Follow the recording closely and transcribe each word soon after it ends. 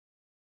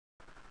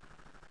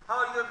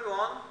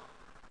everyone.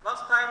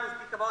 Last time we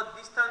speak about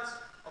distance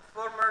of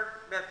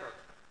former method.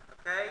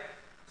 Okay,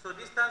 so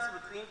distance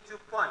between 2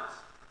 points.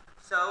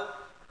 So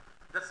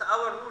that's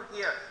our rule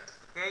here.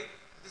 Okay,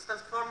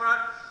 distance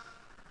formula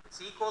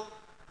it's equal.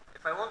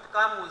 If I want to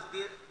come with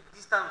the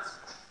distance,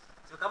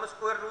 it becomes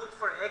square root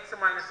for x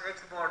minus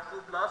x power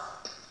 2 plus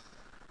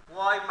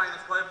y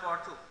minus y power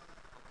 2.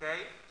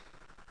 Okay.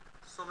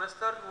 So,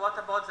 Mister, what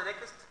about the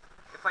next?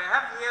 If I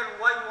have here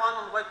y1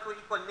 and y2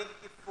 equal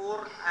negative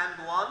 4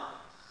 and 1,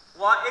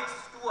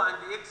 x2 and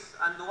x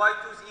and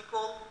y2 is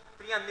equal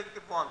 3 and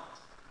negative 1.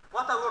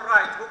 What I will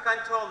write? Who can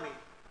tell me?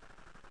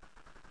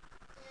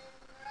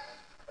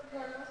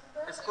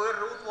 Square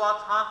root what,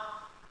 huh?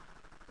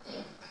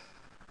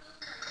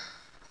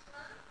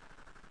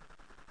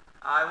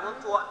 I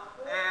want to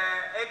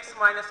x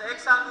minus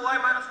x and y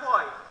minus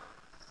y.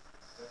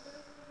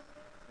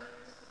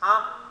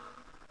 Huh?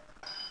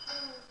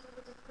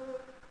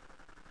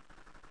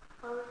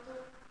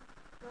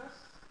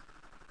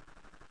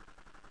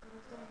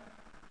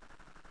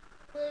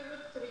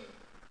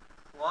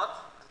 What?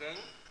 Again?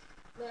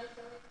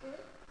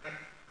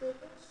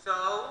 So,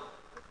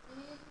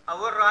 I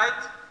will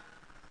write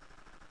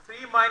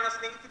 3 minus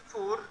negative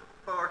 4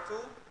 power 2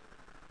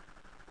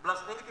 plus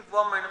negative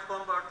 1 minus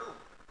 1 power 2.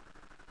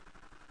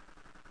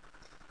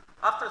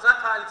 After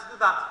that, let's do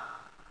that.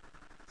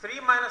 3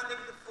 minus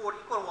negative 4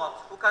 equal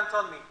what? Who can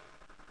tell me?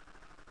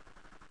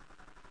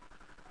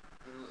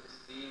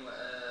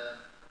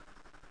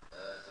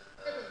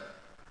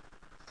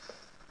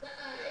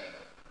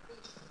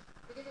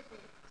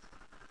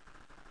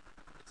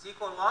 It's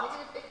equal what?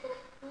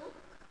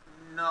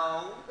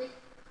 No.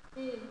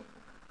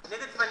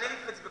 Negative and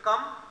negative it's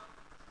become?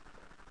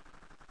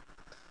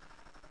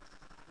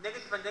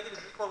 Negative and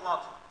negative equal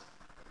what?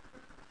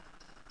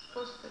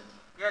 Positive.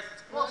 Yes,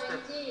 it's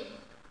positive. 19.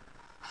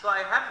 So I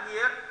have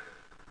here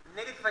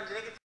negative and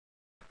negative.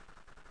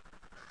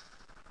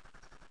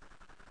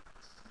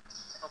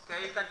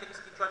 Okay, you can take a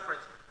screenshot for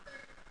it.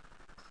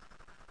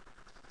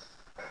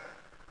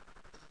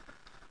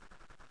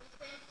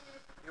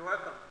 You're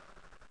welcome.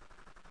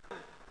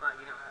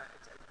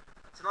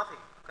 It's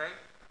nothing, okay?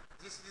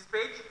 This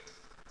page.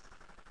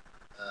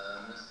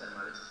 مستر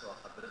معلش هو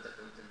حضرتك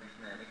قلت ان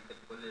احنا هنكتب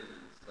كل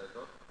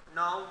السلايدات؟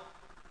 No.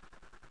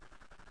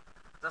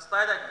 The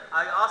slide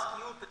I ask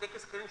you to take a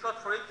screenshot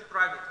for it to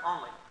try it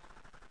only.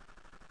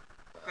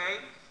 Okay?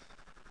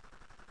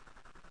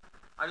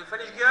 Are you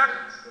finished here?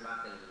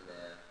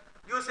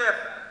 Yusuf.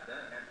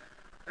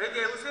 Ready,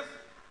 Yusuf?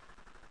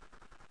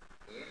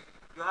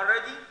 You are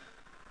ready?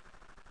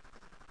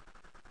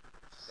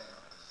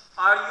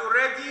 Are you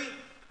ready?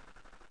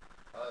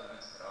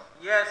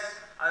 Yes.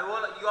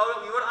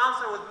 You will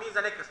answer with me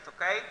the next,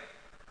 okay?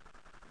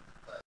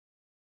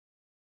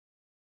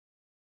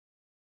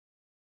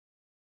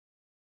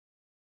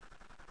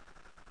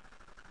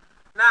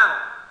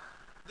 Now,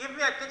 give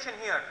me attention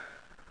here.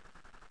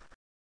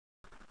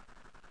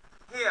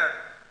 Here,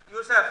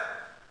 Yusuf.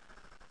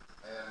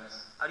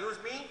 Are you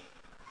with me?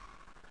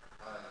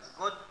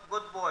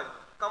 Good boy.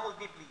 Come with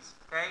me, please.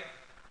 Okay.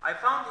 I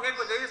found here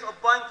coordinates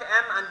of point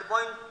M and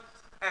point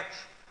H.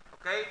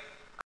 Okay.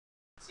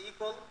 It's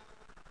equal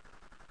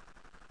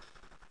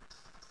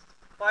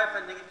 5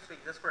 and negative 3.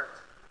 That's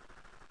correct.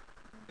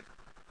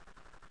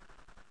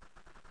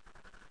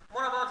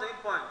 More about the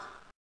midpoint.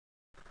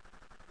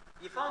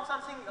 You found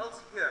something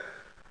else here.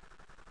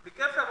 Be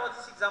careful about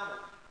this example.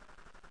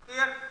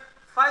 Here,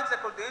 find the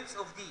coordinates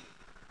of D.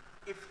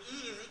 If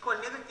E is equal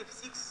negative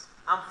 6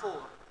 and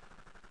 4,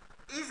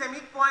 is the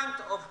midpoint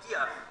of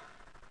DF.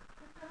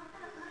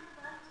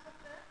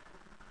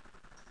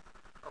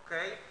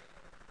 Okay.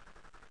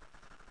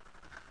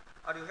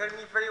 Are you hearing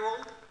me very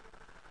well?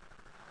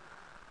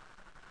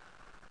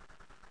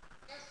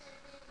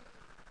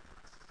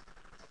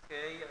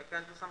 Okay, I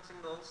can do something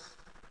else.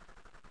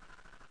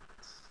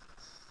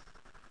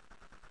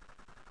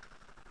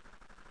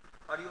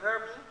 Are you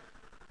hearing me?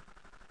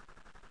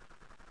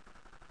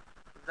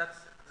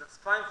 That's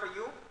fine for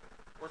you?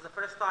 Was the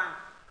first time?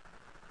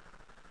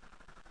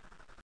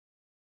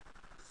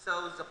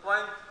 So the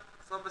point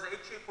solve the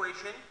H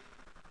equation.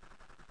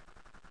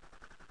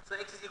 So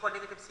x is equal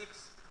negative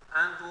 6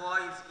 and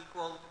y is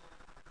equal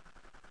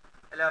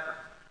 11.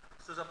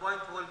 So the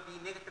point will be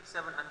negative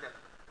 7 and 11.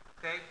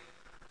 Okay?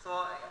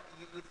 So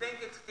you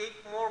think it take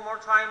more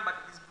time, but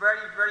it's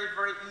very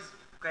easy.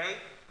 Okay?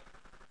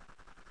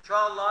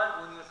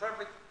 Inshallah, when you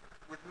solve it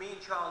with me,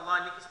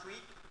 inshallah, next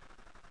week,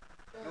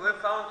 you will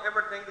find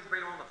everything is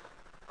very wonderful.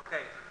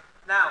 Okay.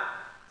 Now,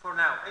 for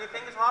now,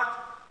 anything is hard?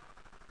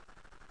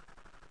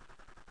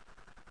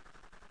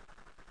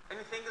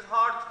 Anything is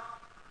hard?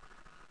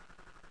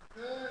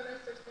 No,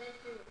 Mister, thank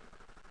you.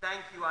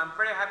 Thank you. I'm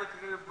very happy to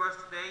hear your verse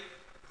today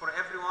for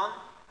everyone.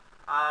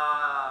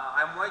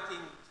 I'm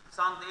waiting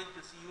Sunday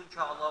to see you,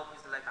 inshallah,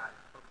 with the light.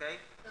 Okay?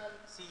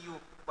 See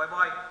you.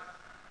 Bye-bye.